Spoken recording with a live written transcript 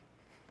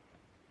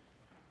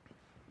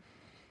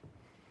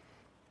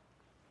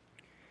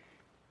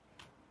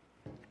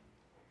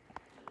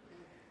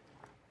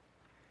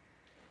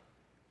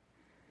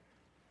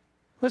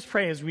Let's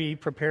pray as we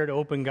prepare to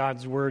open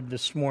God's Word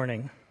this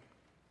morning.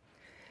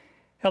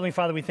 Heavenly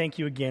Father, we thank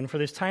you again for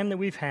this time that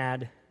we've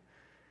had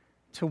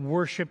to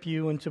worship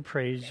you and to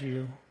praise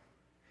you.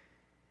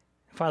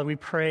 Father, we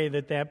pray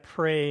that that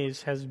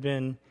praise has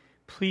been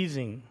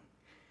pleasing,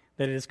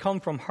 that it has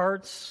come from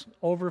hearts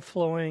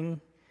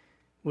overflowing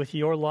with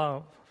your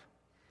love.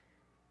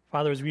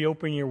 Father, as we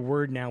open your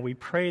Word now, we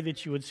pray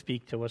that you would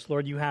speak to us.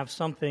 Lord, you have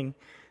something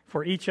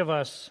for each of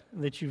us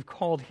that you've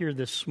called here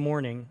this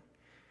morning.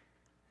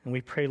 And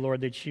we pray,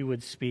 Lord, that you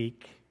would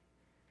speak.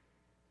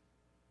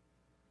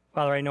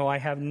 Father, I know I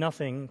have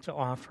nothing to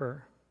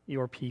offer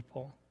your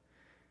people.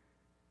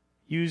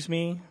 Use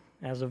me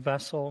as a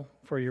vessel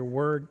for your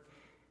word.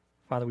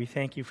 Father, we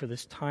thank you for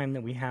this time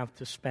that we have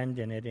to spend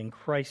in it. In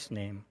Christ's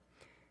name,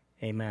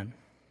 amen.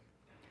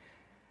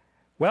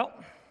 Well,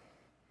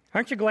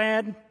 aren't you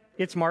glad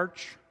it's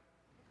March?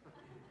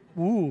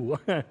 Ooh,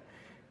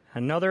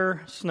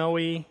 another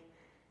snowy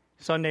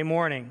Sunday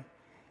morning.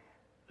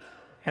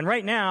 And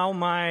right now,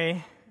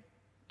 my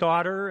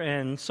daughter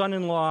and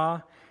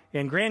son-in-law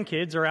and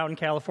grandkids are out in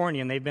California,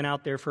 and they've been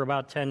out there for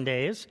about 10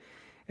 days.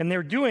 And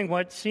they're doing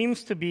what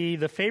seems to be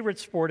the favorite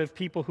sport of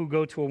people who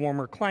go to a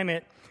warmer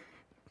climate,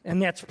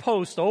 and that's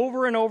post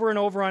over and over and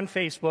over on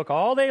Facebook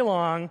all day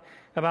long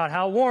about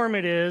how warm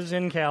it is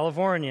in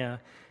California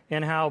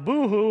and how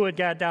boo-hoo, it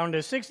got down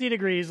to 60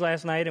 degrees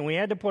last night and we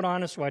had to put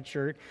on a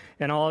sweatshirt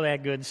and all of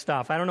that good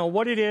stuff. I don't know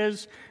what it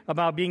is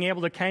about being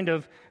able to kind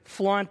of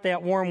flaunt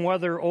that warm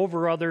weather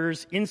over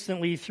others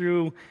instantly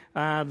through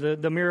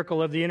the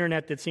miracle of the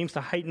internet that seems to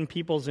heighten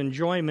people's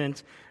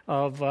enjoyment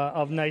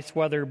of nice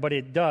weather, but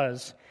it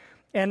does.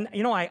 And,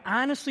 you know, I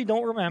honestly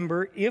don't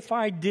remember if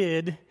I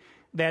did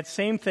that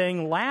same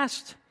thing late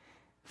last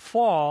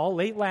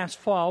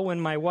fall, when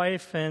my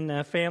wife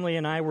and family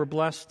and I were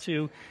blessed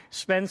to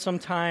spend some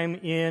time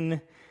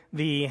in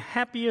the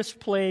happiest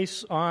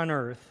place on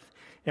earth.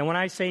 And when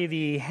I say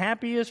the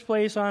happiest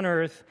place on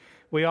earth,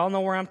 we all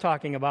know where I'm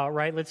talking about,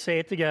 right? Let's say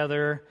it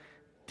together.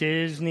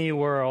 Disney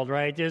World,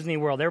 right? Disney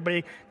World.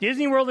 Everybody,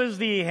 Disney World is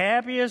the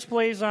happiest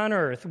place on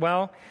earth.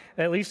 Well,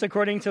 at least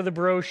according to the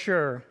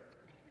brochure.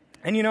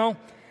 And you know,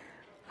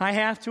 I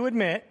have to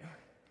admit,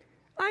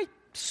 I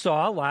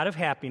saw a lot of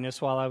happiness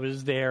while I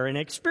was there and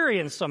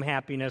experienced some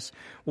happiness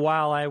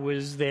while I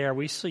was there.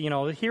 We,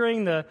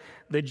 hearing the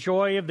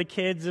joy of the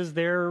kids as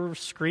they're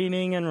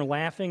screaming and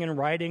laughing and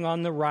riding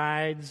on the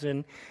rides,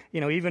 and,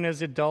 even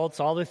as adults,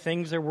 all the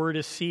things there were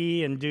to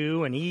see and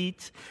do and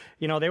eat.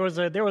 There was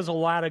a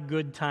lot of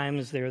good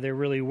times there. There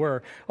really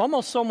were.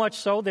 Almost so much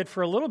so that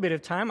for a little bit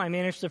of time I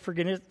managed to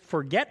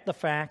forget the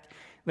fact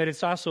that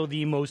it's also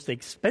the most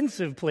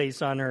expensive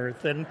place on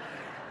earth. And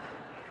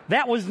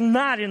that was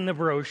not in the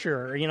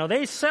brochure.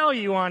 They sell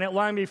you on it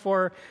long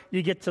before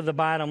you get to the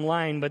bottom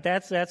line, but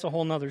that's a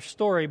whole nother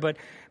story. But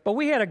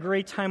we had a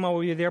great time while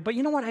we were there. But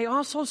you know what? I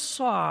also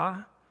saw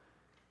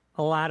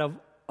a lot of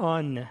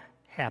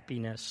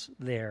unhappiness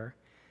there.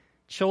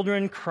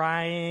 Children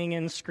crying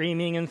and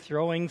screaming and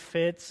throwing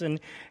fits and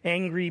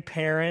angry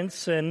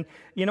parents. And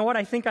you know what?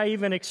 I think I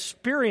even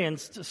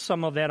experienced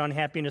some of that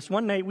unhappiness.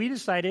 One night we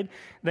decided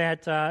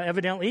that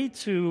evidently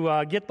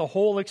to get the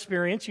whole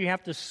experience, you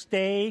have to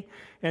stay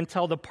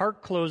until the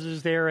park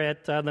closes there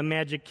at the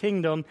Magic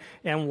Kingdom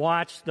and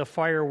watch the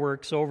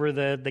fireworks over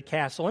the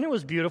castle. And it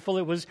was beautiful.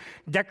 It was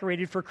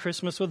decorated for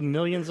Christmas with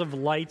millions of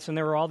lights, and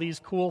there were all these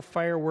cool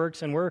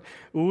fireworks, and we're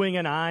oohing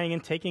and eyeing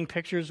and taking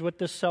pictures with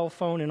the cell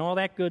phone and all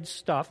that good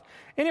stuff.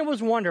 And it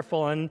was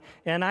wonderful,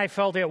 and I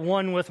felt at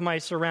one with my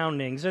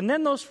surroundings. And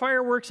then those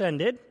fireworks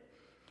ended,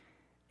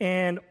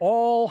 and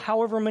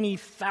however many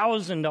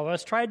thousand of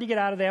us tried to get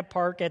out of that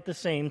park at the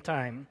same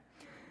time.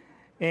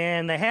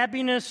 And the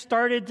happiness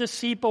started to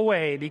seep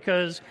away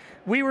because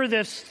we were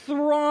this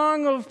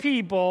throng of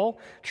people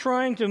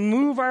trying to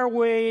move our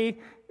way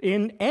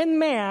en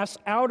masse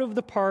out of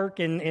the park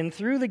and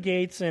through the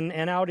gates and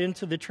out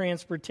into the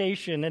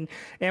transportation.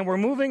 And we're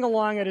moving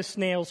along at a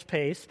snail's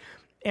pace.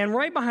 And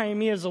right behind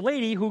me is a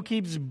lady who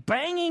keeps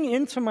banging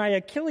into my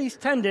Achilles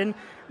tendon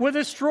with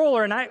a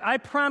stroller. And I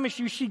promise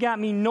you, she got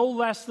me no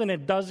less than a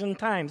dozen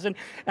times. And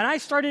I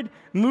started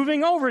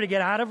moving over to get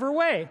out of her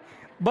way.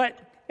 But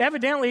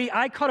evidently,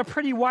 I cut a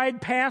pretty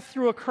wide path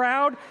through a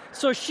crowd,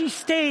 so she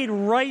stayed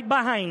right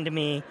behind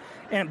me,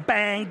 and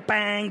bang,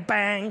 bang,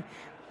 bang.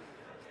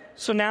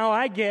 So now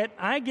I get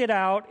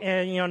out,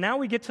 and now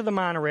we get to the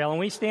monorail, and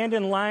we stand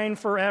in line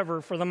forever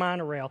for the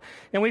monorail.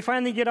 And we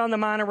finally get on the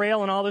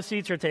monorail, and all the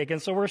seats are taken,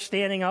 so we're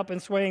standing up and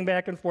swaying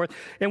back and forth.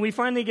 And we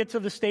finally get to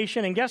the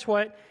station, and guess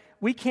what?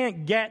 We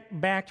can't get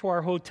back to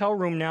our hotel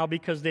room now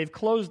because they've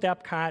closed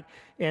Epcot,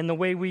 and the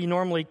way we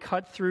normally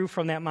cut through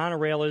from that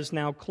monorail is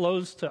now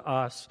closed to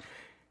us.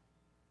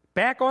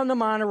 Back on the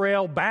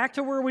monorail, back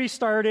to where we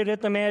started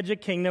at the Magic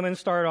Kingdom, and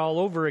start all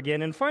over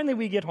again. And finally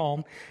we get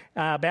home,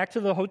 back to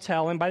the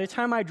hotel, and by the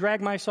time I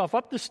drag myself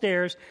up the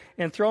stairs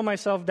and throw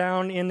myself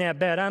down in that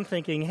bed, I'm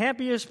thinking,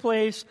 happiest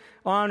place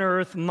on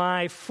earth,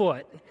 my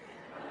foot.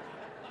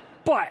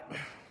 But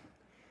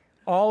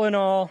all in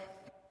all,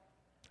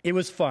 it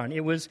was fun.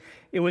 It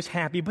was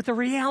happy. But the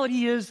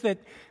reality is that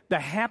The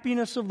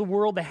happiness of the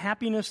world, the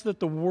happiness that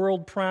the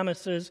world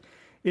promises,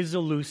 is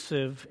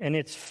elusive and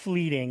it's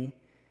fleeting.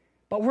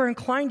 But we're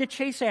inclined to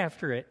chase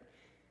after it.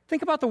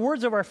 Think about the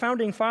words of our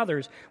founding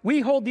fathers.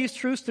 We hold these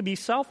truths to be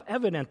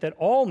self-evident, that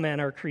all men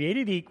are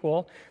created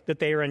equal, that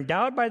they are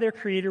endowed by their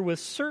Creator with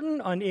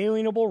certain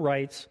unalienable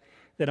rights,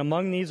 that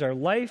among these are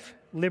life,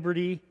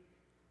 liberty,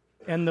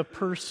 and the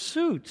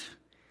pursuit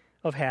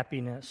of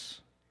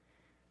happiness.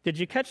 Did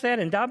you catch that?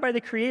 Endowed by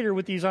the Creator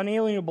with these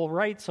unalienable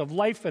rights of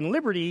life and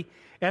liberty,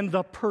 and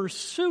the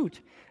pursuit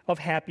of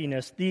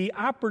happiness, the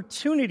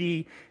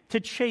opportunity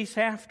to chase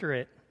after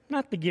it,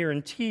 not the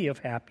guarantee of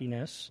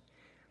happiness.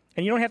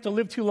 And you don't have to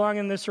live too long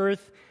on this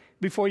earth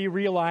before you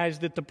realize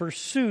that the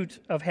pursuit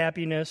of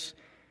happiness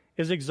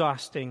is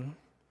exhausting,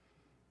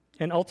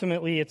 and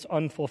ultimately it's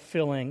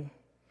unfulfilling.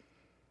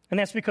 And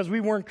that's because we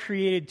weren't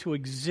created to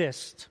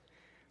exist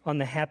on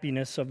the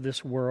happiness of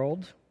this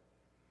world.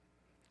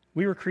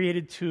 We were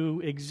created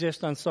to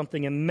exist on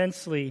something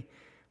immensely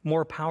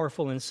more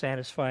powerful and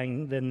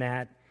satisfying than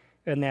that,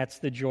 and that's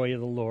the joy of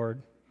the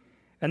Lord.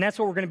 And that's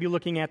what we're going to be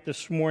looking at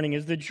this morning,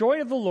 is the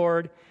joy of the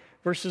Lord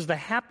versus the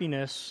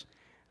happiness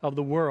of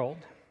the world.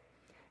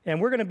 And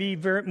we're going to be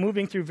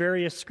moving through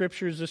various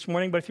scriptures this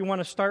morning, but if you want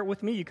to start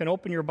with me, you can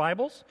open your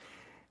Bibles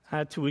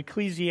to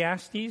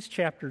Ecclesiastes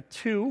chapter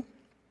 2.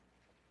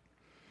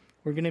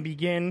 We're going to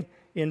begin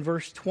in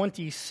verse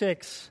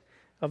 26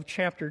 of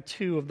chapter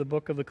 2 of the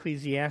book of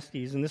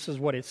Ecclesiastes, and this is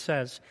what it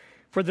says.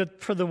 For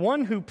the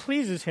one who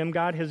pleases him,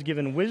 God has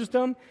given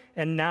wisdom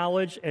and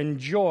knowledge and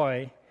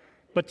joy,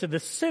 but to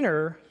the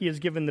sinner he has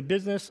given the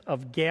business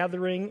of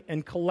gathering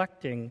and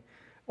collecting,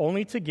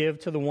 only to give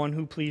to the one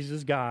who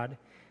pleases God.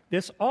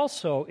 This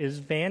also is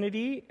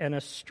vanity and a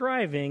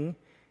striving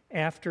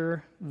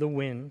after the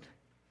wind.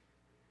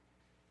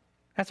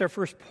 That's our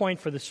first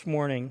point for this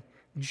morning.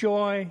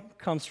 Joy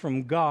comes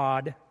from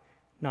God,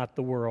 not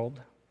the world.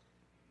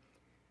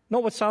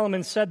 Note what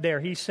Solomon said there.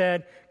 He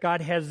said,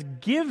 God has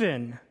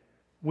given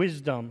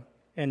wisdom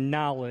and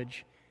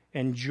knowledge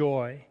and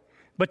joy.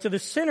 But to the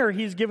sinner,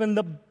 he's given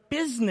the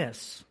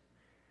business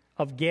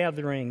of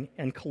gathering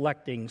and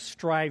collecting,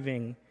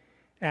 striving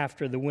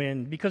after the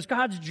wind, because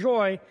God's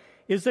joy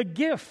is a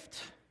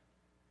gift.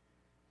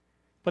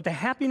 But the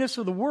happiness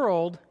of the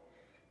world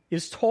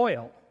is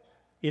toil.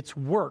 It's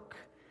work.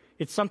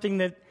 It's something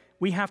that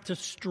we have to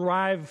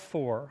strive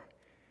for.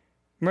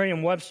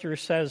 Merriam-Webster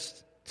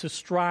says to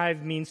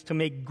strive means to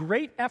make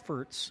great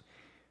efforts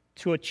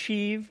to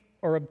achieve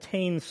or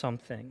obtain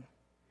something.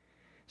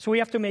 So we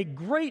have to make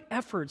great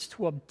efforts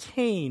to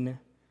obtain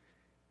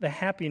the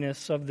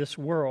happiness of this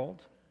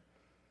world.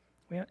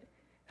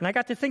 And I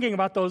got to thinking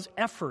about those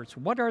efforts.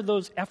 What are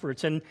those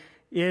efforts? And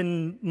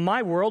in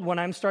my world, when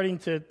I'm starting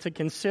to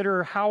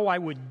consider how I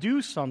would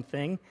do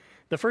something,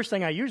 the first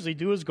thing I usually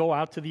do is go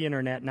out to the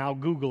internet and I'll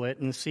Google it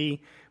and see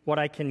what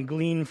I can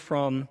glean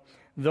from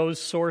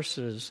those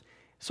sources.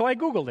 So I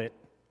Googled it,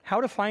 how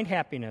to find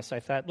happiness. I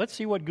thought, let's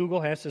see what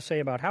Google has to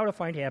say about how to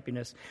find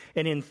happiness.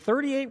 And in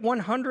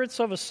 38/100ths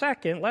of a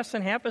second, less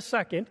than half a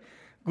second,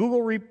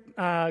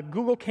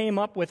 Google came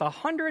up with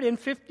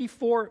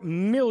 154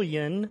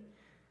 million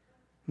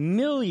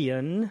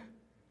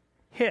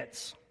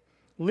hits,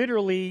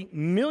 literally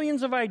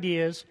millions of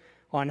ideas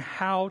on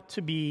how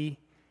to be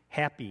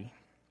happy.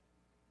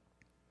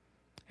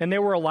 And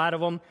there were a lot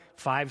of them,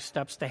 5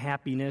 steps to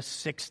happiness,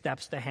 6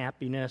 steps to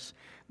happiness.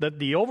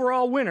 The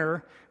overall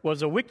winner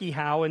was a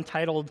WikiHow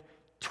entitled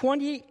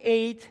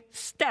 28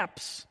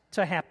 Steps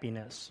to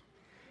Happiness.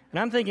 And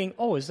I'm thinking,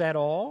 oh, is that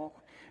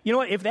all? You know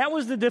what, if that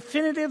was the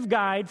definitive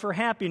guide for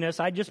happiness,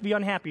 I'd just be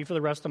unhappy for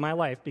the rest of my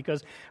life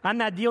because I'm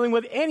not dealing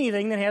with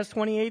anything that has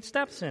 28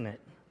 steps in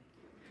it.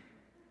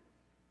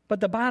 But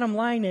the bottom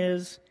line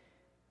is,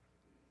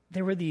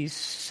 there were these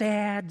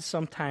sad,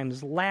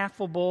 sometimes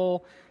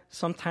laughable,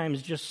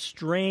 sometimes just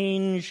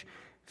strange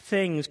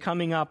things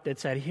coming up that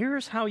said,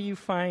 here's how you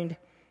find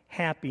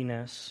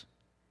happiness.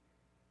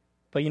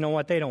 But you know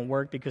what? They don't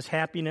work because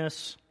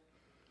happiness,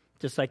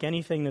 just like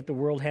anything that the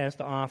world has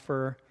to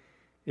offer,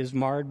 is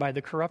marred by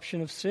the corruption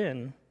of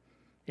sin.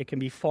 It can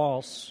be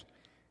false,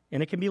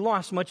 and it can be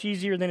lost much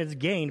easier than it's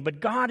gained.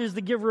 But God is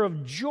the giver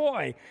of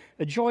joy,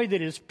 a joy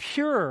that is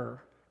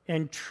pure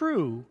and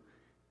true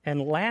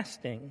and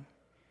lasting.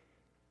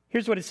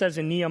 Here's what it says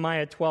in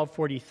Nehemiah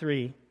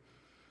 12:43.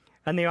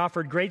 And they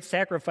offered great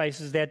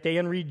sacrifices that day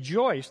and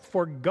rejoiced,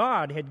 for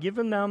God had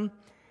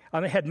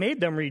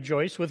made them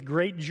rejoice with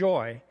great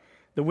joy.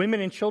 The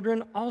women and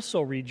children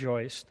also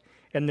rejoiced,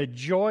 and the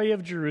joy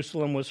of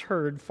Jerusalem was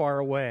heard far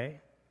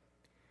away.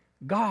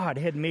 God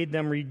had made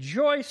them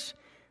rejoice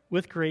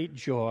with great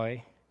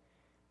joy,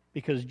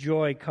 because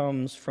joy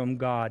comes from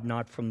God,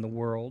 not from the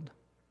world.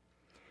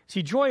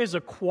 See, joy is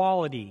a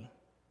quality.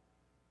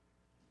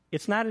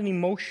 It's not an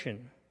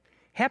emotion.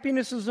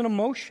 Happiness is an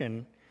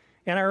emotion,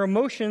 and our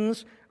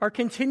emotions are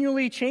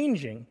continually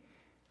changing.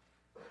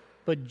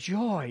 But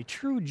joy,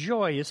 true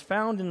joy, is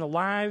found in the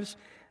lives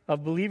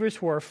of believers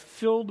who are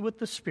filled with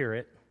the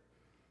Spirit,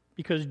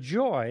 because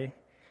joy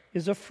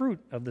is a fruit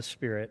of the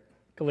Spirit.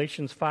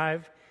 Galatians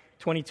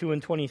 5:22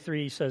 and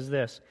 23 says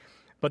this,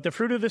 But the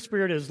fruit of the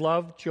Spirit is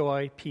love,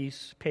 joy,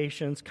 peace,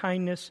 patience,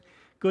 kindness,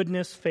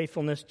 goodness,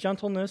 faithfulness,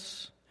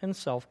 gentleness, and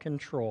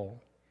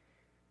self-control.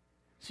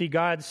 See,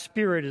 God's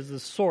Spirit is the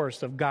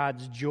source of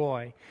God's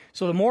joy.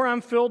 So the more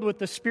I'm filled with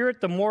the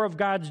Spirit, the more of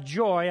God's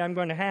joy I'm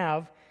going to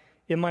have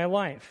in my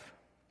life.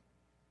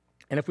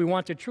 And if we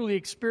want to truly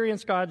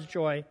experience God's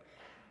joy,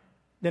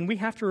 then we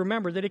have to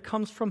remember that it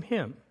comes from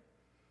Him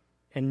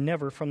and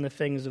never from the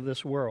things of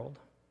this world.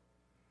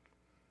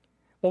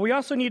 Well, we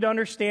also need to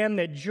understand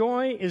that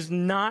joy is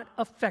not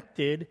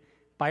affected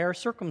by our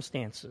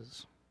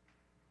circumstances.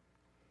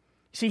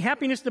 See,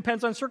 happiness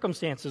depends on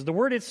circumstances. The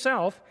word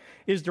itself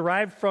is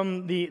derived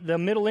from the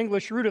Middle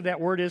English root of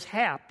that word is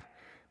hap,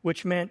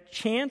 which meant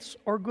chance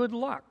or good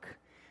luck.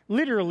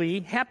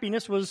 Literally,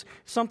 happiness was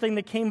something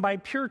that came by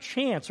pure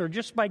chance or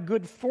just by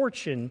good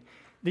fortune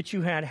that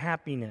you had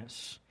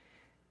happiness.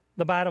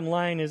 The bottom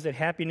line is that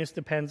happiness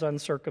depends on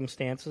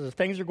circumstances. If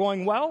things are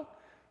going well,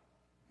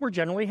 we're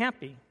generally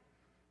happy.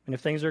 And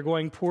if things are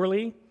going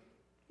poorly,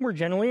 we're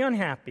generally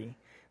unhappy.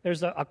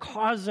 There's a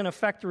cause and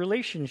effect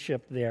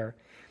relationship there.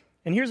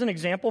 And here's an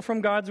example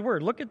from God's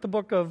Word. Look at the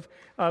book of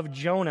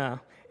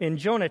Jonah. In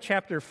Jonah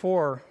chapter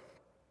 4,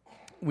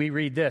 we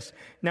read this.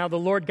 Now the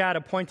Lord God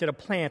appointed a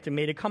plant and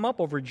made it come up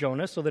over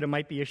Jonah so that it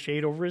might be a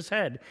shade over his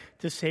head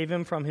to save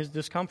him from his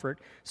discomfort.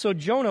 So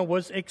Jonah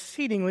was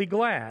exceedingly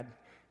glad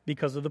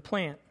because of the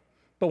plant.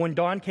 But when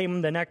dawn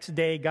came the next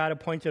day, God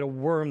appointed a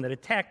worm that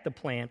attacked the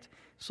plant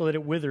so that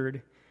it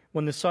withered.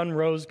 When the sun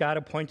rose, God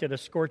appointed a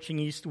scorching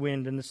east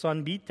wind, and the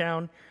sun beat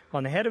down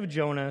on the head of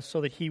Jonah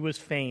so that he was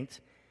faint.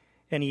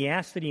 And he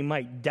asked that he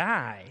might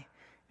die,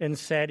 and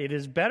said, "It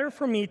is better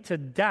for me to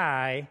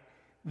die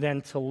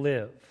than to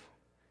live."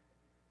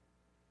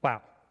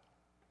 Wow.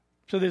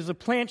 So there's a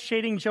plant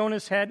shading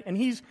Jonah's head, and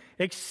he's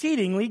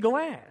exceedingly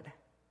glad.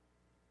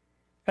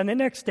 And the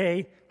next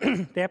day,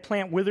 that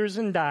plant withers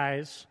and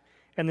dies,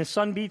 and the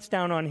sun beats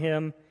down on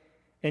him,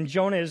 and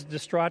Jonah is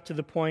distraught to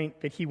the point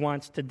that he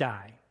wants to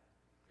die.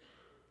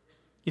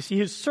 You see,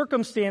 his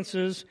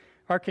circumstances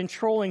are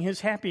controlling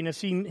his happiness.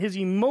 His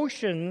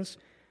emotions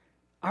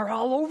are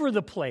all over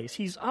the place.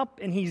 He's up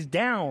and he's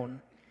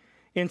down.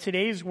 In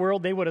today's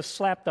world, they would have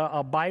slapped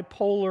a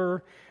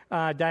bipolar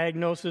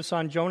diagnosis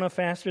on Jonah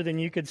faster than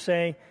you could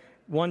say,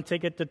 "One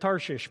ticket to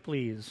Tarshish,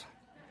 please."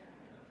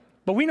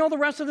 But we know the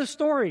rest of the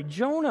story.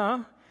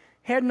 Jonah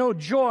had no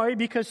joy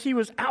because he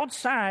was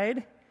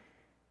outside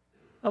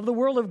of the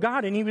world of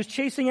God, and he was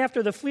chasing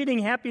after the fleeting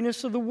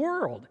happiness of the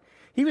world.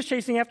 He was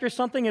chasing after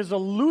something as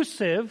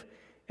elusive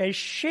as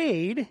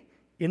shade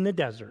in the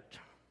desert.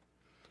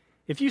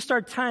 If you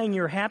start tying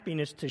your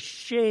happiness to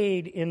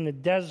shade in the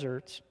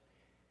desert,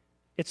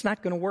 it's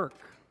not going to work.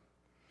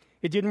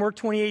 It didn't work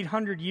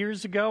 2,800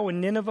 years ago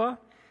in Nineveh,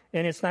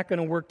 and it's not going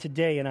to work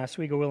today in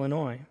Oswego,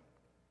 Illinois.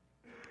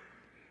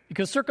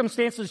 Because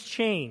circumstances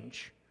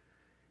change.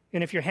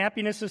 And if your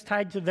happiness is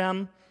tied to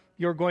them,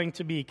 you're going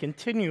to be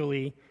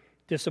continually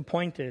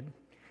disappointed.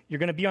 You're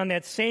going to be on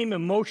that same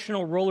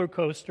emotional roller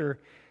coaster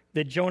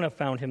that Jonah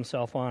found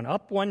himself on,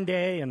 up one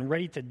day and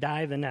ready to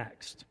die the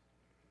next.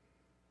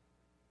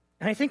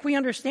 And I think we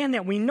understand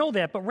that, we know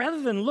that, but rather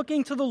than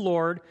looking to the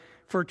Lord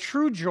for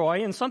true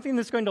joy and something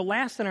that's going to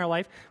last in our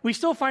life, we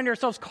still find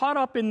ourselves caught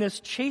up in this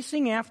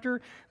chasing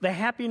after the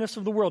happiness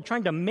of the world,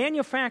 trying to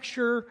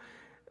manufacture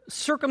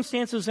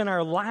circumstances in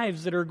our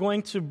lives that are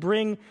going to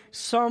bring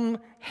some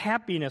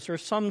happiness or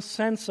some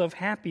sense of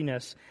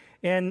happiness.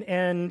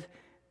 And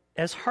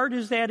as hard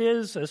as that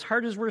is, as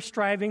hard as we're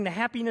striving, the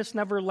happiness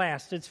never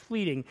lasts. It's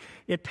fleeting.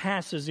 It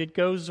passes. It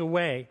goes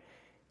away.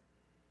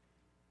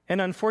 And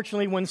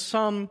unfortunately, when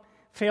some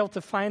fail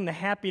to find the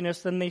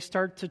happiness, then they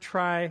start to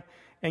try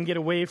and get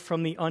away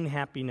from the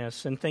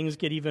unhappiness, and things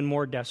get even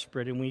more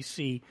desperate, and we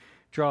see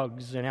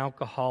drugs and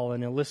alcohol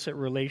and illicit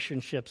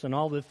relationships and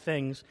all the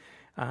things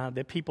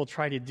that people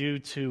try to do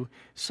to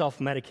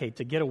self-medicate,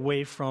 to get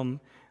away from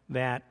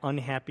that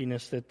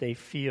unhappiness that they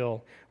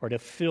feel, or to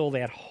fill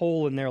that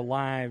hole in their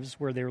lives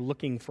where they're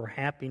looking for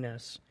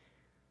happiness.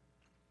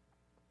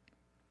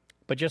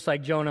 But just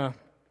like Jonah,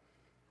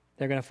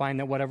 they're going to find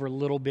that whatever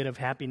little bit of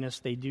happiness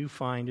they do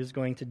find is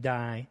going to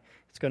die.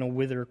 It's going to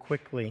wither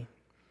quickly.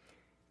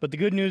 But the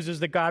good news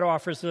is that God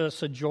offers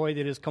us a joy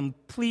that is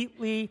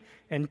completely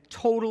and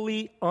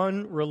totally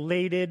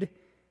unrelated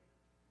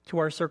to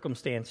our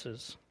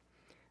circumstances.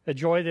 A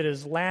joy that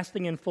is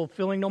lasting and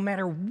fulfilling no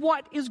matter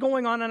what is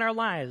going on in our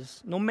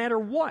lives, no matter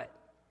what.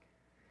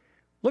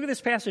 Look at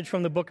this passage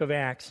from the book of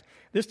Acts.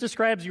 This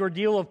describes the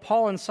ordeal of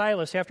Paul and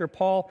Silas after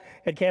Paul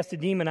had cast a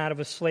demon out of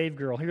a slave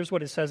girl. Here's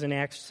what it says in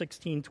Acts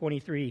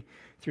 16:23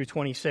 through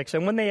 26.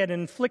 And when they had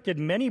inflicted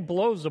many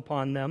blows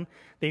upon them,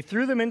 they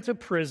threw them into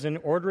prison,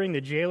 ordering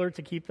the jailer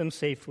to keep them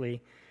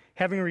safely.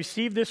 Having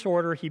received this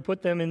order, he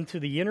put them into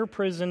the inner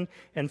prison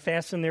and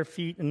fastened their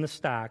feet in the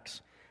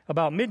stocks.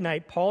 About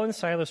midnight, Paul and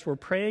Silas were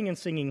praying and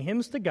singing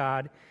hymns to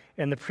God,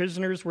 and the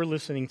prisoners were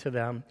listening to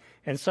them.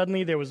 And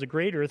suddenly there was a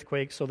great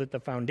earthquake, so that the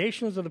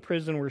foundations of the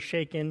prison were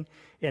shaken,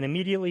 and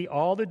immediately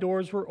all the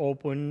doors were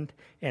opened,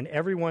 and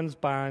everyone's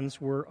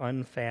bonds were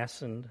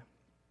unfastened.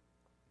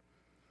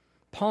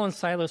 Paul and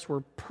Silas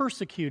were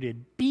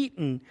persecuted,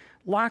 beaten,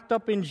 locked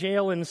up in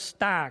jail in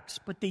stocks,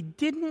 but they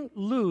didn't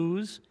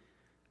lose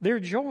their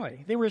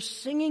joy. They were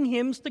singing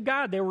hymns to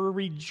God. They were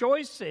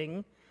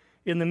rejoicing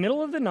in the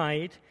middle of the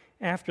night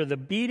after the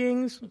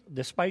beatings,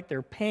 despite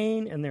their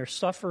pain and their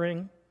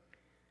suffering.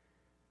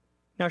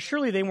 Now,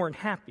 surely they weren't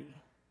happy.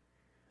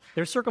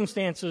 Their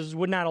circumstances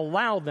would not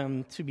allow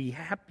them to be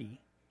happy.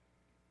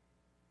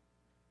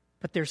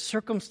 But their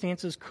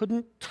circumstances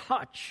couldn't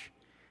touch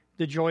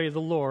the joy of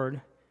the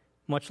Lord,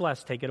 much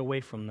less take it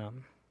away from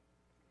them.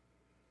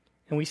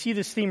 And we see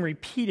this theme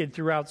repeated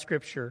throughout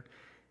Scripture.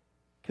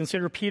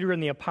 Consider Peter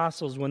and the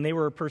apostles when they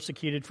were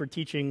persecuted for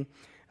teaching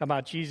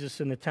about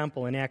Jesus in the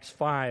temple. In Acts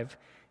 5,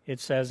 it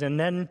says,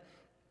 and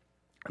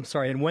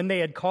when they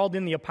had called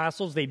in the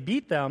apostles, they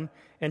beat them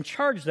and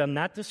charged them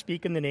not to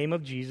speak in the name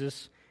of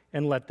Jesus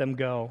and let them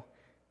go.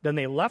 Then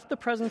they left the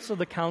presence of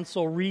the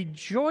council,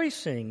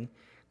 rejoicing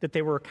that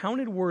they were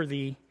accounted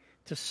worthy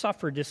to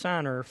suffer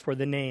dishonor for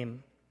the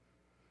name.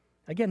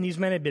 Again, these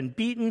men had been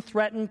beaten,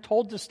 threatened,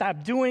 told to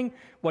stop doing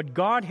what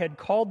God had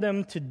called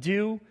them to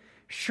do.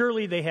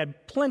 Surely they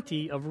had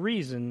plenty of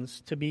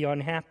reasons to be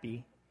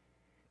unhappy.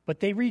 But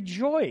they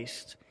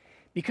rejoiced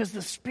because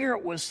the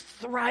Spirit was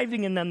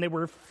thriving in them. They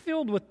were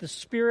filled with the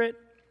Spirit.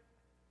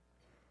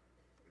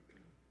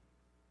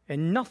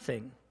 And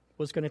nothing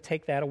was going to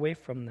take that away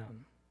from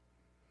them.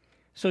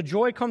 So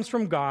joy comes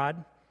from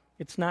God.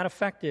 It's not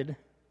affected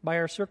by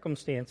our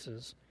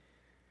circumstances.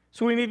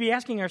 So we may be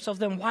asking ourselves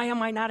then, why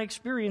am I not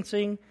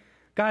experiencing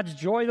God's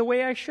joy the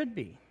way I should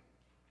be?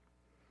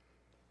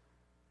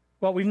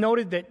 Well, we've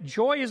noted that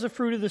joy is a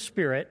fruit of the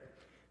Spirit,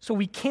 so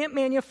we can't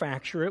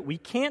manufacture it, we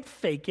can't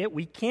fake it,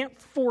 we can't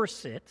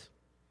force it.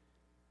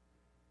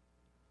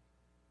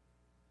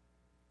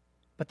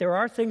 But there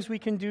are things we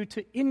can do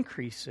to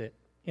increase it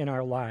in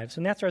our lives,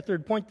 and that's our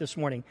third point this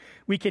morning.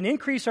 We can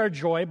increase our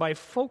joy by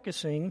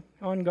focusing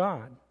on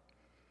God.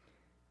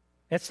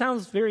 That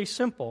sounds very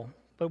simple,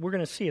 but we're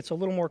going to see it's a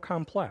little more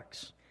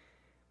complex.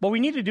 What we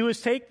need to do is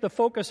take the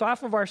focus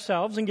off of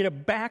ourselves and get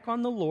it back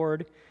on the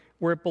Lord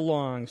where it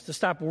belongs, to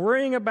stop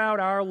worrying about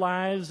our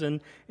lives and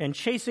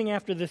chasing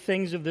after the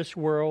things of this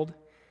world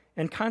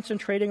and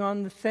concentrating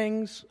on the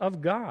things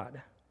of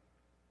God.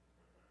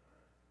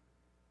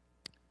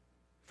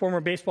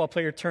 Former baseball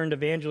player turned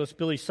evangelist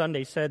Billy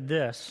Sunday said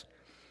this: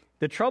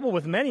 "The trouble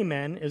with many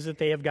men is that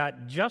they have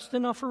got just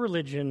enough of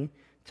religion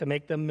to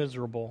make them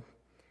miserable.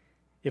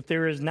 If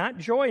there is not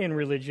joy in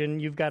religion,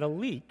 you've got a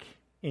leak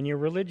in your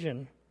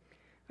religion."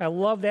 I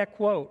love that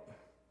quote.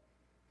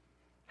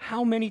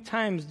 How many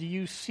times do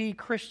you see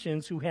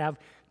Christians who have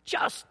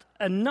just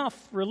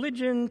enough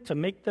religion to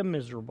make them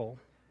miserable?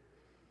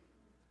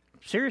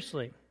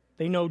 Seriously,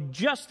 they know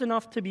just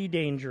enough to be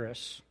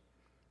dangerous.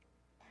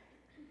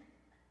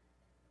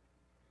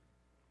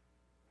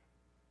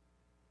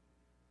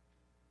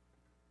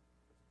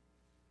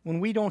 When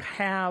we don't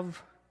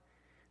have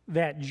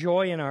that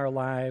joy in our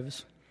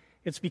lives,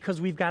 it's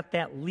because we've got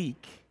that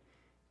leak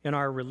in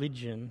our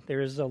religion.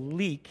 There is a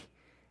leak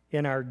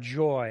in our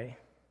joy.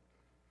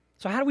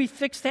 So how do we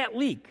fix that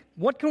leak?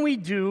 What can we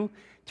do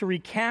to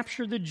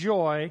recapture the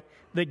joy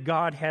that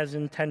God has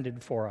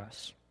intended for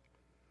us?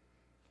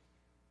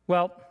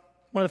 Well,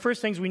 one of the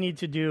first things we need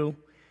to do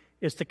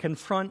is to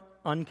confront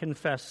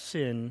unconfessed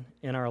sin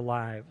in our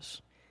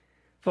lives.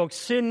 Folks,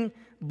 sin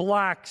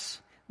blocks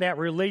that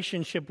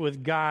relationship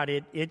with God.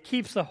 It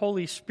keeps the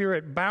Holy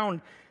Spirit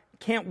bound,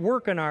 can't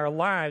work in our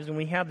lives, and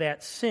we have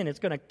that sin. It's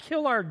going to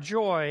kill our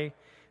joy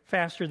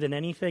faster than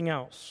anything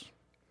else.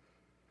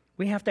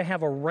 We have to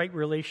have a right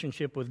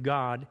relationship with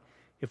God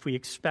if we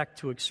expect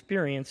to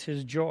experience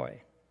His joy.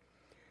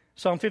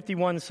 Psalm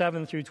 51,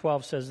 7 through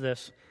 12 says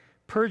this: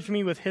 "Purge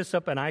me with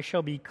hyssop, and I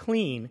shall be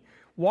clean.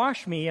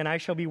 Wash me, and I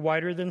shall be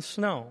whiter than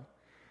snow.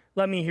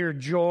 Let me hear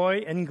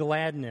joy and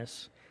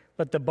gladness.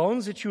 Let the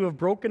bones that you have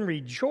broken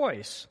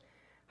rejoice.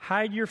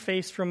 Hide your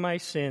face from my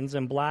sins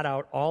and blot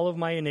out all of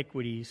my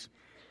iniquities.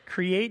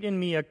 Create in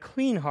me a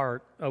clean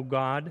heart, O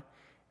God,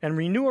 and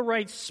renew a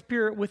right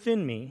spirit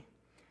within me.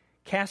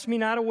 Cast me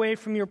not away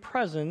from your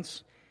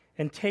presence,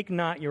 and take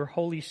not your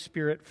Holy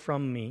Spirit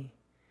from me.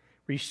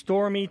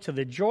 Restore me to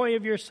the joy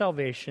of your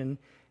salvation,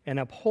 and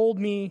uphold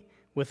me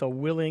with a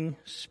willing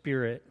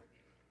spirit."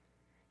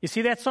 You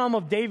see, that Psalm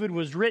of David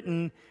was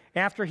written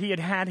after he had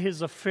had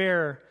his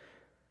affair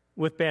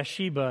with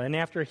Bathsheba and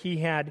after he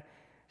had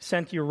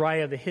sent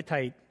Uriah the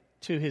Hittite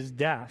to his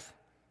death.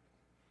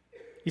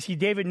 You see,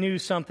 David knew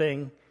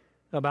something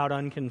about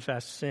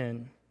unconfessed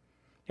sin,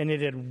 and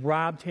it had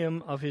robbed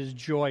him of his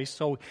joy.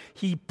 So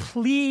he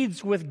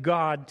pleads with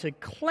God to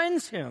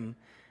cleanse him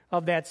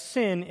of that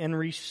sin and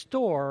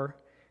restore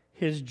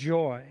his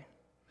joy.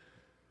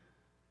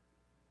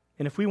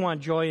 And if we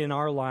want joy in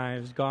our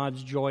lives,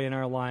 God's joy in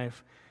our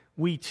life,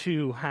 we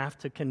too have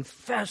to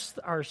confess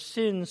our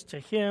sins to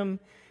Him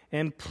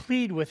and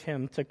plead with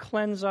Him to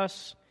cleanse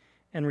us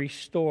and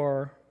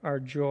restore our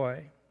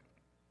joy.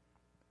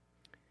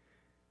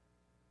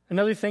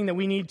 Another thing that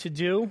we need to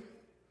do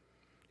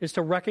is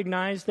to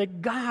recognize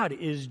that God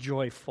is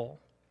joyful.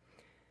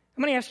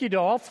 I'm going to ask you to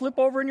all flip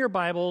over in your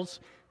Bibles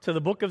to the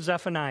book of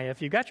Zephaniah.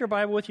 If you've got your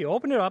Bible with you,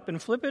 open it up and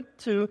flip it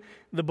to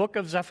the book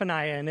of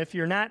Zephaniah. And if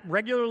you're not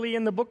regularly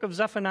in the book of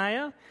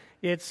Zephaniah,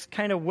 it's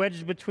kind of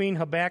wedged between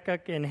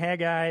Habakkuk and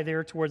Haggai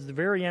there towards the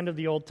very end of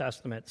the Old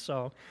Testament.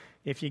 So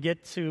if you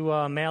get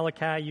to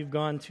Malachi, you've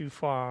gone too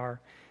far.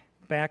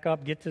 Back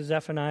up, get to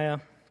Zephaniah.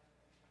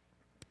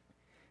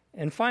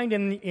 And find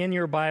in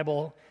your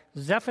Bible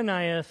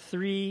Zephaniah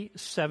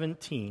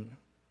 3:17.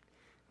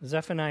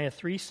 Zephaniah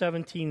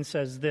 3:17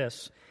 says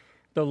this,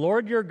 "The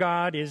Lord your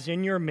God is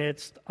in your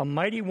midst, a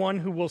mighty one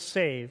who will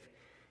save.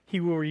 He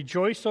will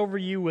rejoice over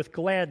you with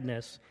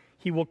gladness.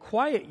 He will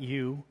quiet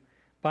you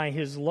by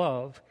his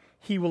love.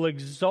 He will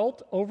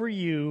exult over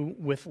you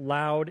with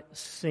loud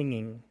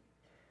singing."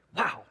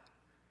 Wow.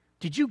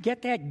 Did you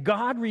get that?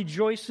 God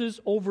rejoices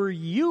over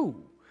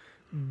you.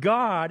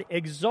 God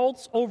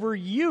exults over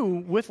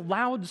you with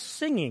loud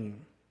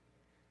singing.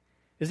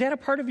 Is that a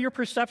part of your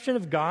perception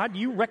of God? Do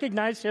you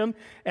recognize him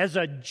as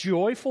a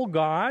joyful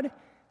God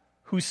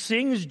who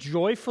sings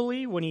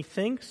joyfully when he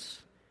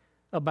thinks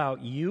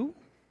about you?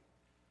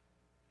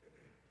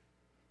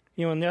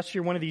 You know, unless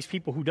you're one of these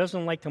people who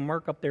doesn't like to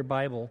mark up their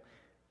Bible,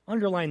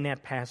 underline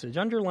that passage.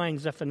 Underline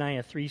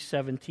Zephaniah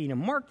 3:17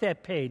 and mark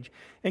that page.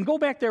 And go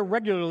back there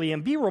regularly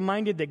and be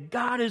reminded that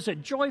God is a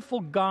joyful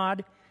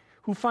God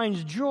who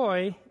finds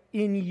joy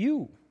in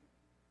you.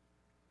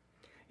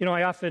 You know,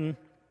 I often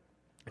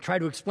try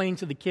to explain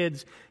to the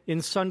kids in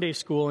Sunday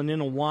school and in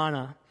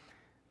Awana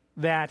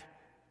that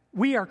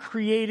we are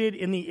created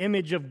in the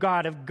image of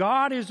God. If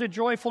God is a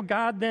joyful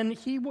God, then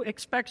he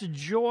expects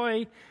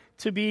joy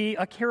to be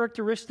a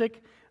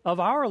characteristic of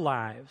our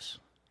lives.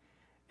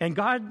 And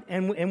God,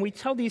 and we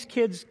tell these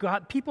kids,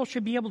 God, people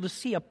should be able to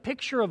see a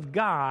picture of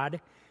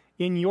God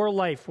in your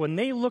life. When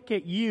they look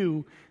at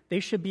you, they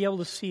should be able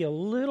to see a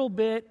little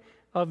bit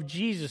of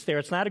Jesus there.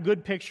 It's not a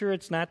good picture.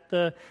 It's not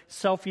the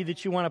selfie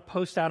that you want to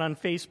post out on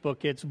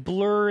Facebook. It's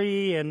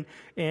blurry and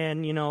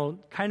you know,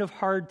 kind of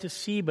hard to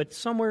see, but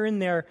somewhere in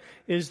there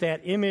is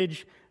that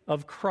image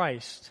of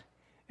Christ.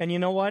 And you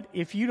know what?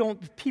 If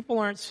people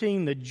aren't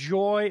seeing the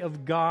joy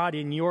of God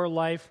in your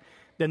life,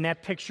 then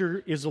that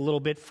picture is a little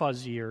bit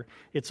fuzzier.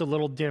 It's a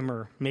little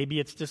dimmer. Maybe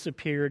it's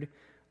disappeared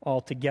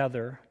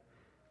altogether.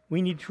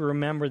 We need to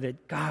remember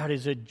that God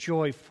is a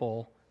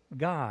joyful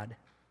God.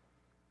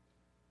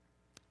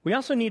 We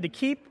also need to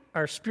keep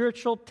our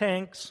spiritual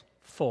tanks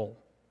full.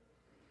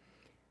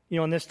 You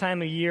know, in this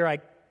time of year, I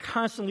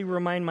constantly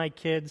remind my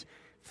kids,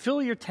 fill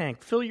your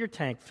tank, fill your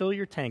tank, fill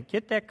your tank.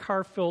 Get that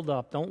car filled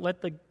up. Don't let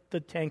the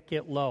tank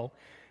get low.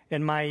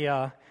 And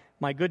my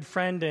good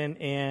friend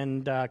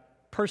and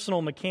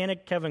personal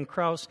mechanic, Kevin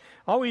Kraus,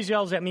 always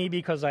yells at me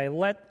because I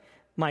let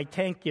my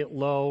tank get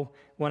low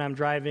when I'm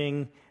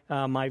driving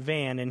my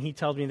van, and he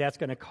tells me that's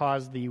going to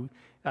cause the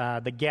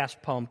gas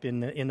pump in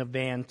the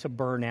van to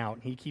burn out.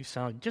 He keeps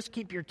telling, just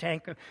keep your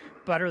tank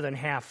better than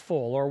half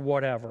full or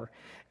whatever.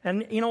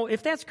 And, you know,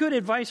 if that's good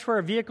advice for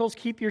our vehicles,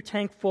 keep your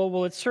tank full,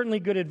 well, it's certainly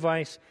good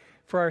advice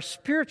for our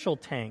spiritual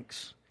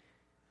tanks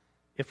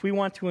if we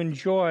want to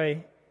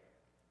enjoy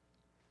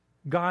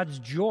God's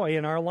joy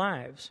in our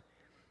lives.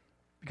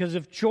 Because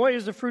if joy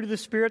is the fruit of the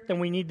Spirit, then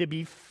we need to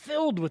be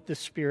filled with the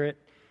Spirit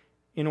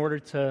in order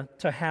to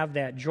have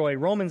that joy.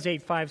 Romans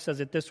 8:5 says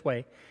it this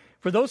way,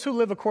 "For those who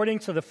live according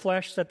to the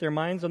flesh set their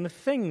minds on the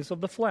things of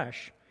the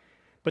flesh,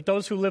 but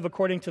those who live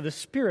according to the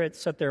Spirit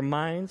set their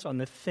minds on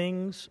the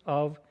things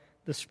of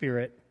the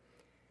Spirit."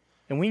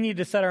 And we need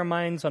to set our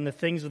minds on the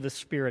things of the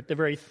Spirit, the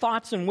very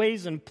thoughts and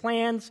ways and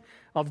plans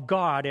of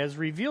God as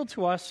revealed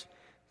to us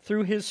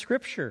through His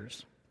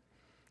Scriptures.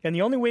 And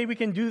the only way we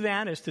can do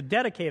that is to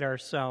dedicate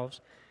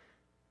ourselves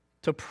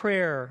to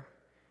prayer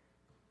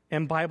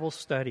and Bible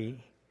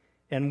study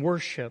and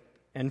worship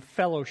and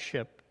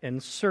fellowship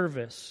and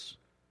service.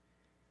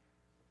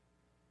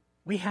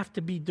 We have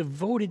to be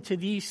devoted to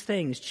these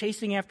things,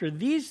 chasing after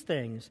these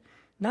things,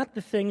 not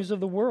the things of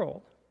the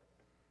world.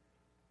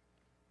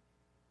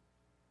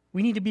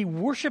 We need to be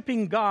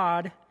worshiping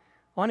God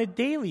on a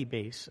daily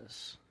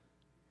basis.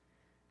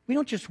 We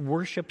don't just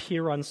worship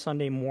here on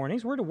Sunday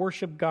mornings. We're to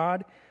worship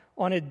God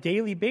on a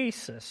daily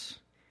basis.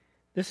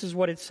 This is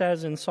what it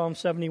says in Psalm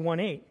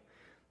 71:8.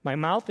 "My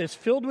mouth is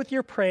filled with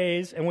your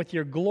praise and with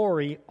your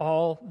glory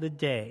all the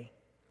day."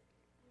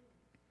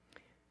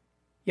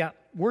 Yeah,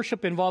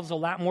 worship involves a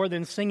lot more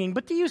than singing,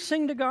 but do you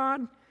sing to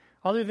God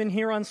other than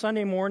here on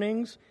Sunday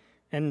mornings?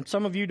 And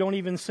some of you don't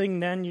even sing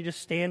then, you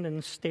just stand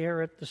and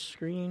stare at the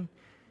screen.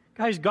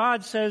 Guys,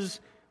 God says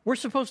we're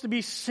supposed to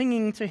be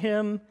singing to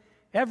Him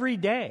every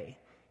day.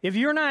 If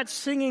you're not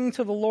singing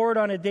to the Lord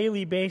on a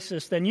daily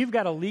basis, then you've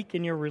got a leak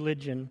in your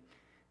religion,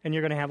 and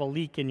you're going to have a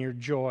leak in your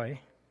joy.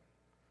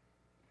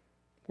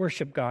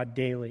 Worship God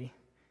daily.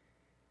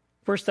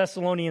 1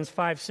 Thessalonians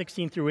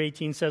 5:16 through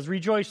 18 says,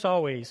 "Rejoice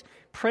always,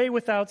 pray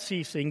without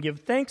ceasing,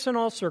 give thanks in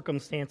all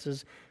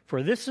circumstances,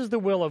 for this is the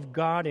will of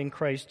God in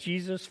Christ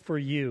Jesus for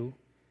you."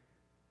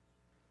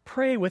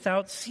 Pray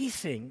without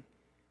ceasing.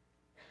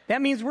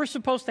 That means we're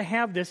supposed to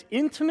have this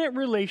intimate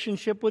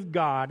relationship with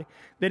God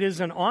that is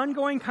an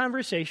ongoing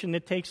conversation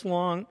that takes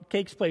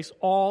place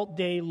all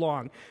day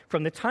long.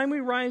 From the time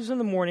we rise in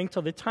the morning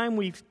till the time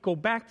we go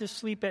back to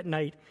sleep at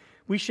night,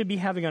 we should be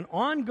having an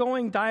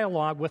ongoing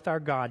dialogue with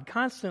our God,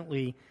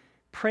 constantly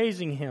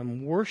praising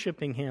Him,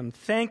 worshiping Him,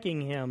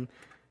 thanking Him,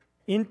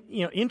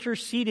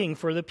 interceding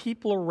for the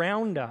people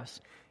around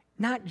us,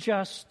 not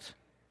just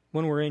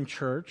when we're in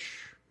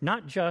church,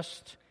 not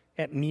just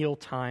at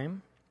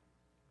mealtime,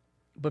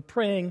 but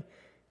praying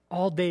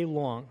all day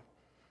long.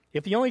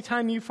 If the only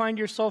time you find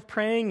yourself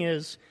praying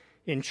is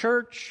in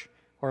church,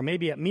 or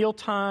maybe at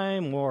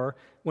mealtime, or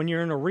when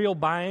you're in a real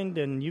bind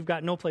and you've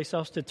got no place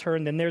else to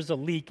turn, then there's a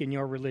leak in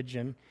your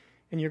religion,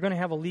 and you're going to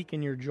have a leak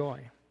in your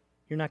joy.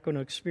 You're not going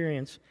to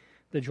experience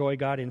the joy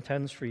God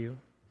intends for you.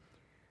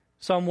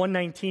 Psalm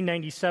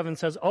 119:97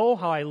 says, "Oh,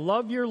 how I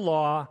love your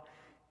law,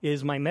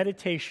 is my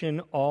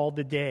meditation all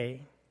the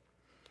day."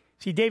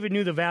 See, David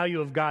knew the value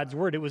of God's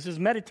word. It was his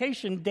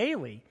meditation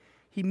daily.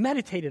 He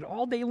meditated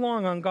all day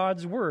long on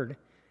God's word.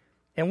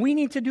 And we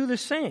need to do the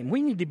same.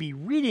 We need to be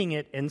reading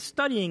it and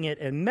studying it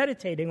and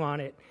meditating on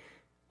it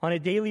on a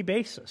daily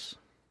basis.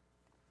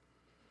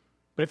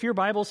 But if your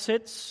Bible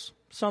sits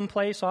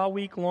someplace all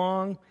week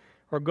long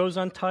or goes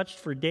untouched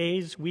for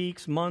days,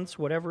 weeks, months,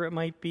 whatever it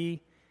might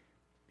be,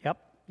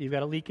 you've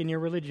got a leak in your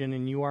religion,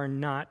 and you are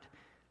not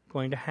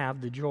going to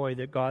have the joy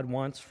that God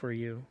wants for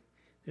you.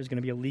 There's going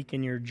to be a leak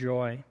in your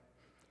joy.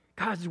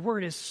 God's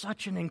word is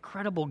such an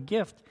incredible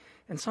gift,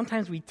 and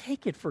sometimes we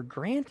take it for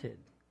granted.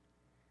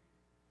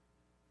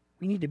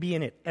 We need to be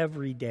in it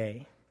every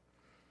day.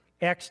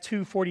 Acts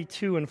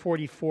 2:42 and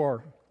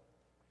 44.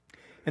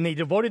 "And they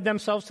devoted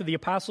themselves to the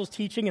apostles'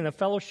 teaching and the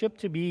fellowship,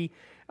 to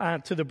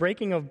the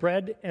breaking of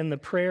bread and the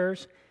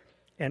prayers,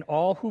 and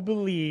all who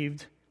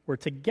believed were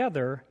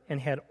together and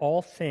had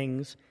all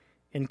things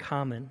in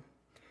common."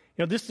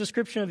 This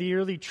description of the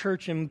early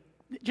church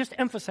just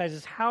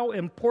emphasizes how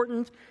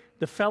important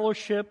the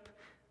fellowship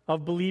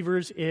of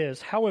believers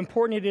is, how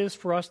important it is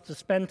for us to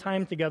spend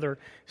time together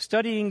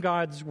studying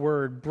God's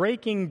word,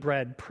 breaking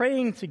bread,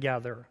 praying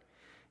together.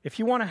 If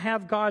you want to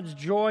have God's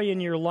joy in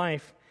your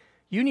life,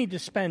 you need to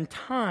spend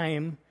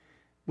time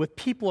with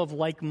people of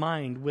like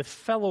mind, with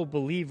fellow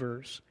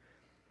believers.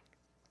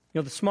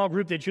 The small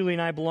group that Julie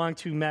and I belong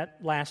to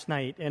met last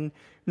night. And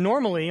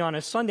normally on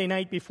a Sunday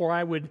night before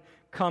I would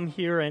come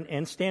here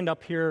and stand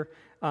up here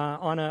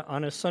on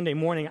a Sunday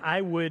morning,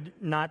 I would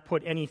not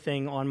put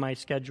anything on my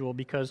schedule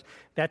because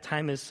that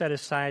time is set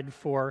aside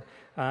for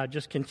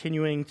just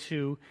continuing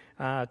to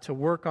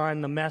work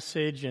on the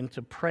message and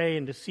to pray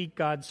and to seek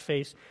God's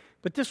face.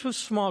 But this was a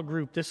small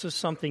group. This is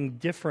something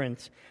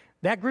different.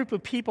 That group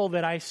of people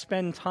that I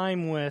spend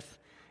time with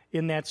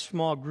in that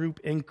small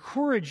group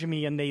encourage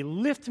me, and they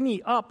lift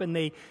me up, and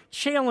they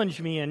challenge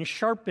me and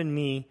sharpen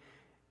me,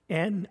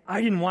 and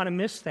I didn't want to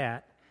miss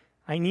that.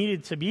 I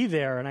needed to be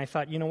there, and I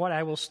thought, you know what,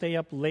 I will stay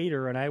up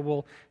later, and I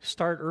will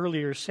start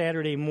earlier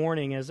Saturday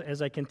morning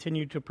as I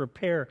continue to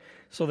prepare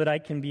so that I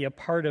can be a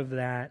part of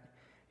that.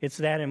 It's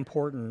that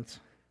important.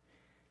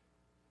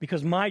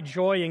 Because my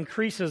joy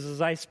increases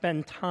as I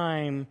spend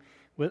time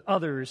with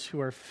others who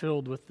are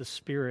filled with the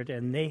Spirit,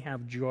 and they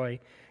have joy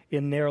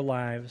in their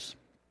lives.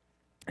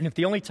 And if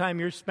the only time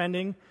you're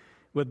spending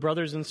with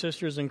brothers and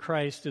sisters in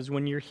Christ is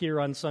when you're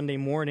here on Sunday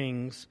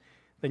mornings,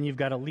 then you've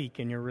got a leak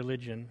in your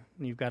religion,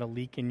 and you've got a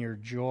leak in your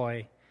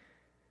joy.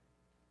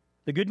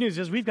 The good news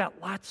is we've got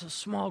lots of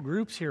small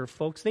groups here,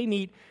 folks. They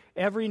meet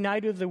every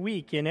night of the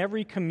week in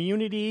every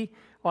community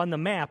on the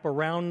map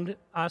around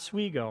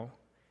Oswego.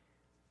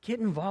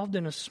 Get involved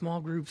in a small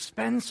group.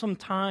 Spend some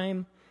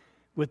time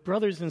with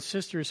brothers and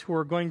sisters who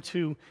are going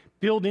to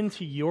build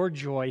into your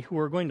joy, who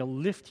are going to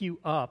lift you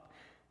up.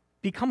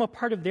 Become a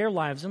part of their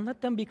lives and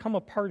let them become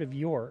a part of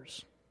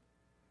yours.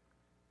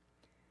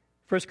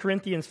 1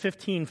 Corinthians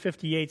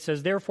 15:58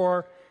 says,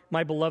 "Therefore,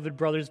 my beloved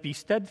brothers, be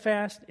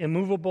steadfast,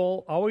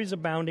 immovable, always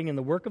abounding in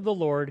the work of the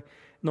Lord,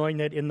 knowing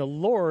that in the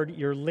Lord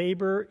your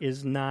labor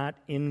is not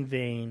in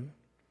vain."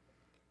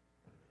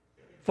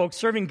 Folks,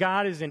 serving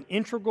God is an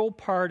integral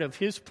part of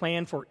His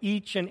plan for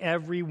each and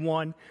every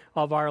one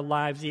of our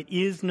lives. It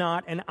is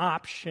not an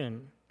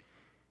option.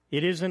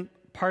 It isn't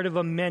part of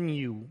a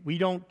menu. We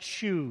don't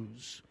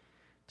choose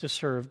to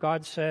serve.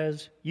 God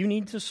says, you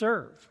need to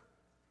serve.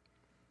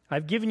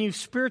 I've given you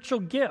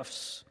spiritual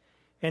gifts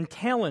and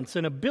talents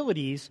and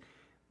abilities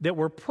that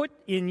were put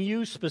in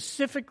you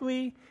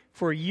specifically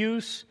for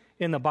use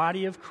in the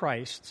body of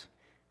Christ,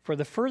 for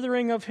the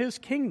furthering of His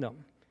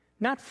kingdom,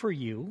 not for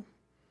you,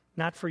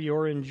 not for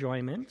your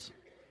enjoyment,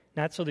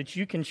 not so that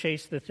you can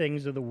chase the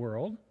things of the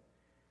world.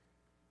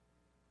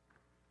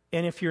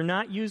 And if you're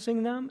not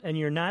using them and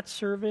you're not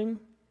serving,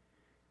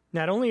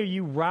 not only are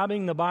you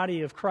robbing the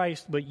body of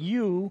Christ, but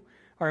you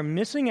are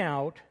missing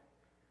out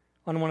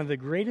on one of the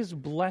greatest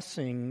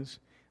blessings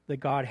that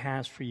God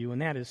has for you,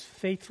 and that is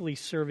faithfully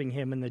serving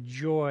Him and the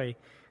joy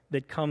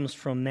that comes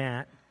from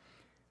that.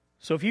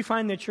 So if you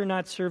find that you're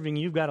not serving,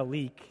 you've got a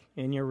leak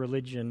in your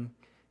religion,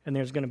 and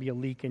there's going to be a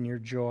leak in your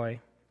joy.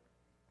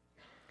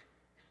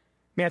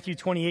 Matthew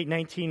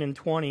 28:19 and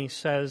 20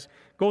 says,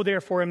 "Go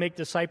therefore and make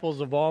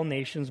disciples of all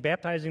nations,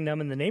 baptizing them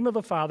in the name of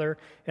the Father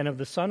and of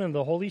the Son and of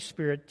the Holy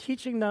Spirit,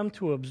 teaching them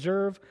to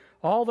observe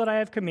all that I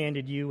have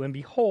commanded you, and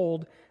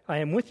behold, I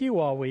am with you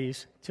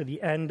always to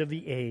the end of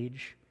the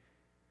age."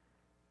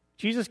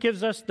 Jesus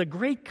gives us the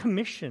great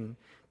commission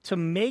to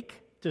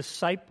make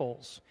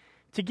disciples,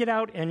 to get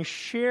out and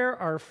share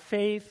our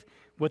faith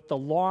with the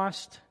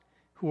lost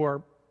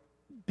who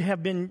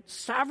have been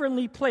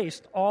sovereignly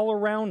placed all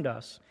around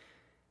us.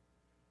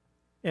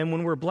 And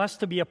when we're blessed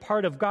to be a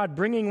part of God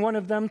bringing one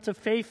of them to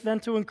faith, then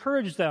to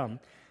encourage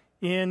them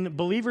in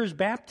believers'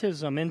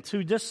 baptism and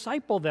to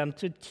disciple them,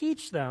 to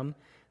teach them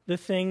the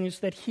things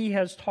that He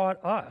has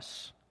taught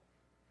us.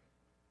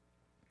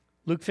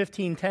 Luke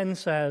 15:10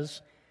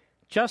 says,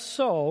 "Just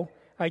so,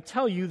 I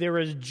tell you, there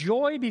is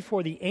joy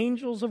before the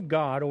angels of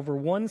God over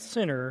one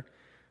sinner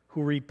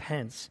who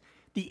repents."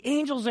 The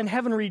angels in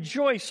heaven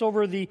rejoice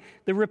over the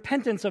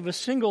repentance of a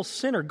single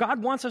sinner.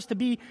 God wants us to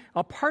be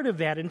a part of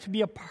that and to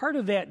be a part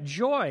of that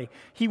joy.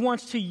 He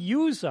wants to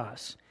use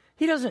us.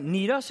 He doesn't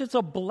need us. It's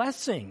a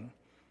blessing.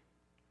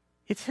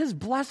 It's His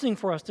blessing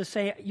for us to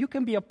say, you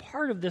can be a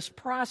part of this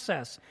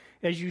process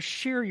as you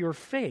share your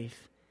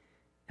faith,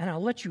 and I'll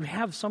let you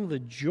have some of the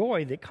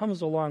joy that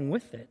comes along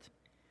with it.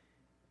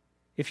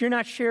 If you're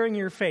not sharing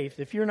your faith,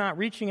 if you're not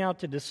reaching out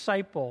to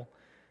disciple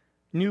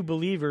new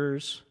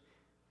believers,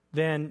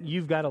 then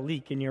you've got a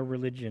leak in your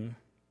religion,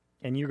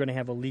 and you're going to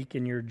have a leak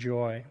in your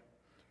joy.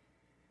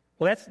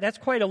 Well, that's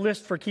quite a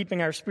list for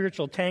keeping our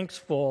spiritual tanks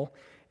full,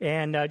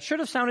 and it should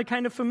have sounded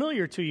kind of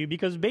familiar to you,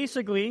 because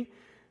basically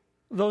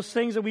those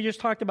things that we just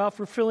talked about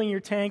for filling your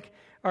tank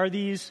are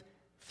these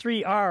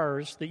 3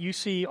 R's that you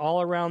see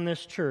all around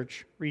this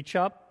church: reach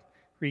up,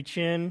 reach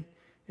in,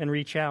 and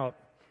reach out.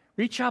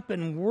 Reach up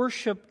and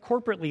worship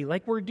corporately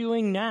like we're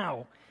doing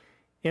now.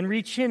 And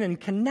reach in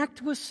and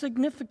connect with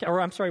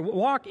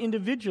walk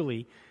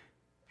individually.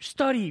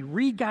 Study,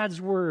 read God's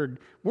Word,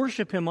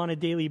 worship Him on a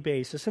daily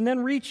basis, and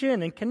then reach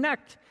in and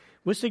connect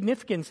with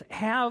significance.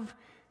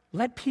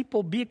 Let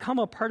people become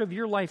a part of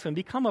your life and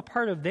become a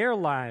part of their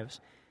lives,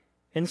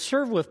 and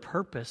serve with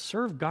purpose.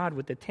 Serve God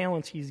with the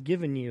talents He's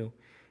given you,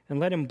 and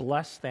let Him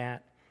bless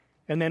that.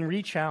 And then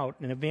reach out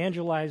and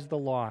evangelize the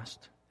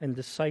lost and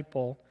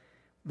disciple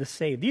the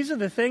saved. These are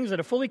the things that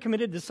a fully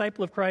committed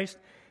disciple of Christ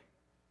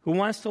who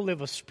wants to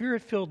live a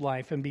Spirit-filled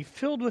life and be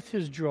filled with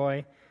His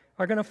joy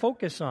are going to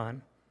focus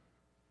on.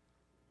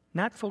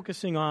 Not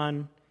focusing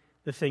on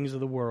the things of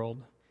the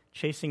world,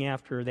 chasing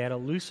after that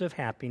elusive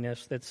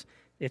happiness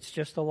it's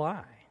just a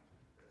lie.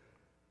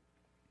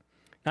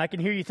 Now, I can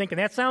hear you thinking,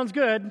 that sounds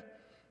good.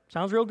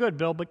 Sounds real good,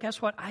 Bill, but guess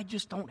what? I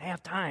just don't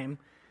have time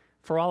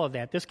for all of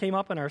that. This came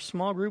up in our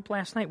small group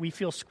last night. We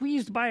feel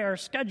squeezed by our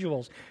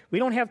schedules. We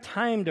don't have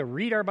time to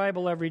read our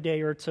Bible every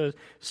day, or to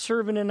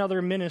serve in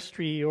another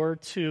ministry, or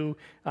to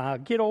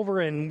get over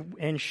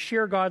and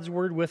share God's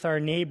Word with our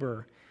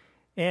neighbor.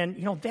 And,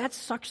 that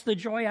sucks the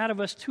joy out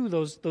of us too,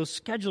 those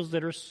schedules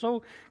that are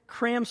so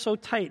crammed, so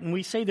tight. And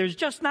we say there's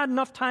just not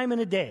enough time in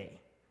a day.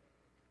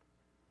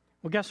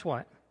 Well, guess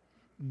what?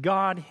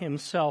 God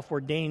Himself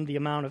ordained the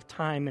amount of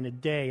time in a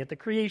day. At the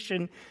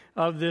creation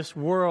of this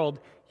world,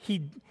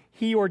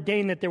 He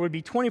ordained that there would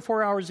be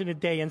 24 hours in a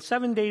day and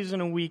 7 days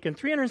in a week and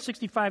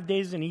 365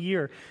 days in a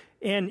year.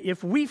 And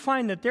if we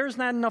find that there's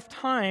not enough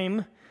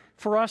time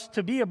for us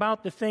to be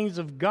about the things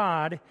of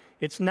God,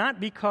 it's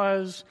not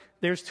because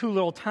there's too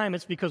little time.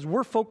 It's because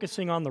we're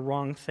focusing on the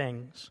wrong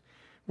things.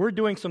 We're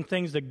doing some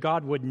things that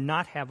God would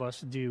not have us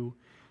do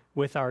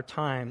with our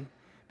time.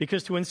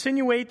 Because to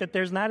insinuate that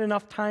there's not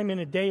enough time in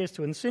a day is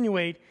to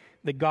insinuate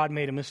that God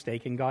made a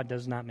mistake, and God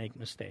does not make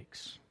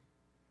mistakes.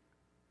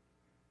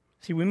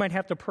 See, we might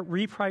have to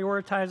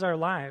reprioritize our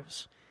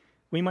lives.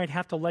 We might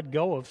have to let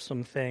go of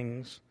some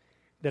things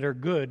that are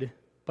good,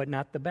 but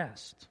not the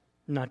best,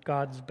 not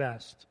God's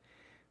best,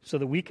 so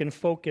that we can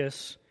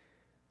focus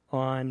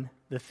on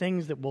the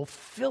things that will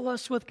fill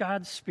us with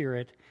God's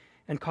Spirit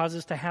and cause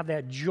us to have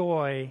that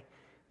joy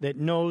that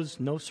knows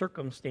no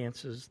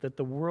circumstances, that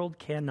the world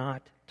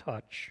cannot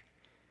touch.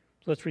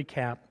 So let's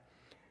recap.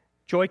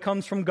 Joy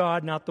comes from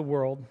God, not the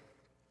world.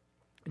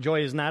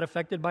 Joy is not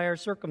affected by our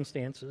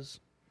circumstances.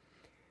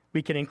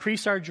 We can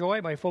increase our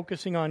joy by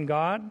focusing on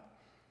God,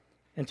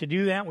 and to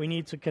do that, we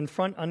need to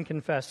confront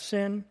unconfessed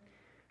sin,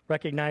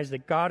 recognize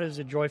that God is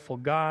a joyful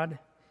God,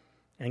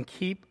 and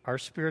keep our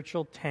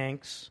spiritual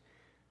tanks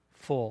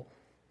full.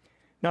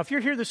 Now, if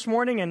you're here this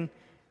morning and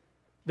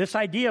this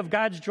idea of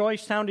God's joy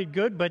sounded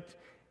good, but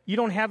you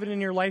don't have it in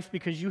your life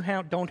because you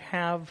don't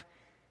have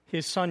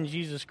His Son,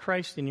 Jesus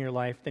Christ, in your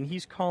life, then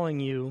He's calling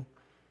you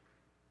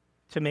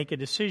to make a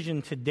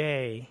decision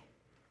today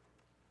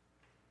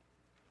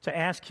to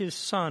ask His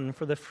Son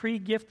for the free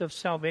gift of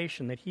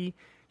salvation that He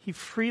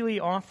freely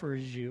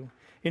offers you.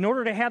 In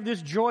order to have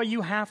this joy,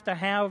 you have to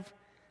have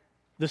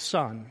the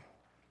Son.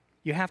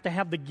 You have to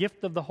have the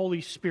gift of the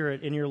Holy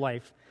Spirit in your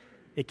life.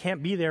 It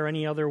can't be there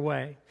any other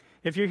way.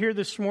 If you're here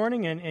this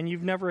morning and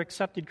you've never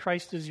accepted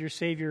Christ as your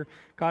Savior,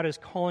 God is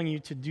calling you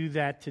to do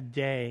that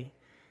today.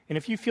 And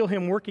if you feel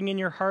Him working in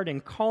your heart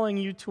and calling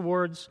you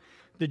towards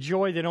the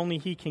joy that only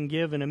He can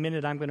give. In a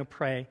minute, I'm going to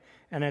pray.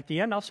 And at the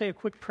end, I'll say a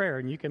quick prayer,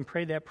 and you can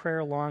pray that prayer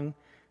along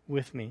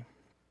with me.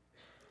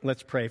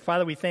 Let's pray.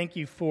 Father, we thank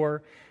you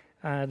for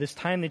this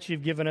time that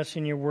you've given us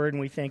in your word, and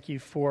we thank you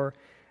for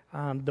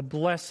the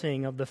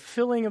blessing of the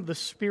filling of the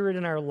Spirit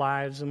in our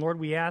lives. And Lord,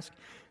 we ask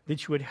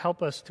that you would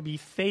help us to be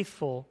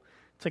faithful,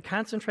 to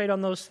concentrate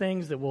on those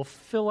things that will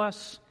fill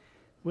us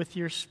with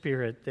your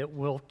Spirit, that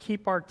will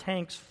keep our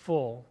tanks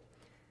full.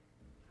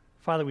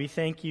 Father, we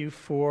thank you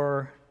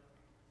for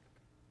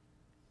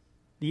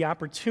the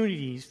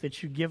opportunities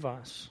that you give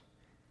us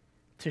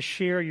to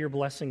share your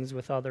blessings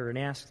with others, and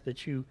ask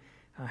that you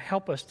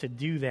help us to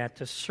do that,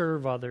 to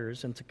serve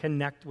others and to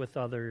connect with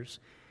others,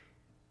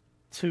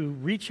 to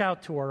reach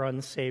out to our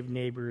unsaved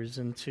neighbors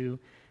and to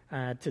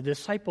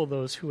disciple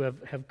those who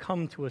have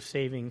come to a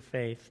saving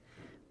faith.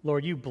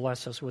 Lord, you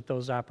bless us with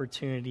those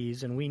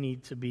opportunities, and we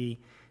need to be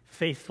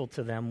faithful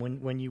to them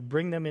when you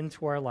bring them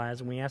into our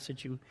lives, and we ask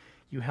that you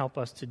help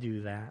us to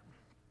do that.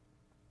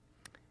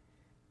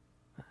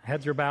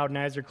 Heads are bowed and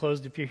eyes are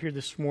closed. If you're here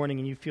this morning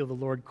and you feel the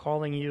Lord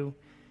calling you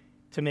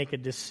to make a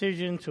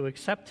decision to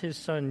accept his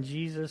Son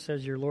Jesus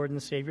as your Lord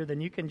and Savior, then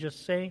you can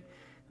just say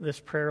this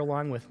prayer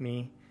along with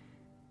me.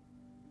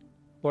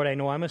 Lord, I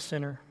know I'm a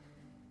sinner,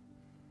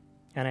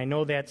 and I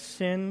know that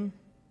sin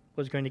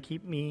was going to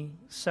keep me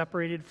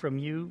separated from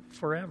you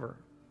forever.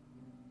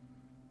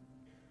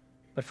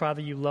 But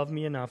Father, you love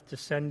me enough to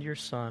send your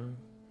Son,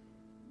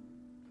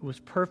 who was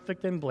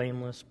perfect and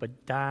blameless,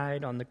 but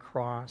died on the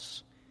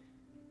cross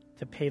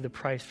to pay the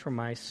price for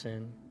my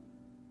sin.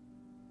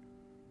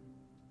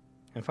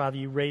 And Father,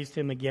 you raised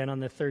him again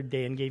on the third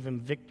day and gave him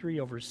victory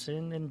over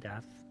sin and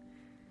death.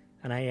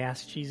 And I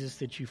ask, Jesus,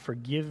 that you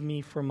forgive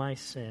me for my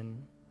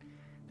sin,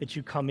 that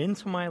you come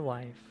into my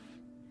life,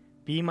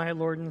 be my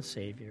Lord and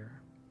Savior.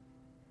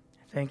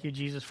 Thank you,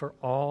 Jesus, for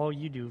all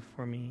you do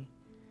for me.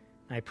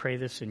 I pray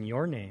this in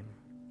your name.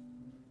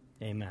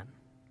 Amen.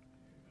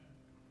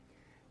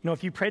 You know,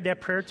 if you prayed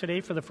that prayer today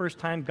for the first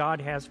time,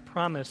 God has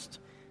promised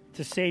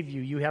to save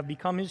you. You have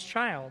become his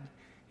child,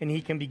 and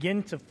he can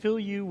begin to fill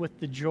you with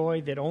the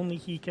joy that only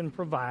he can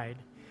provide.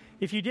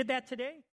 If you did that today,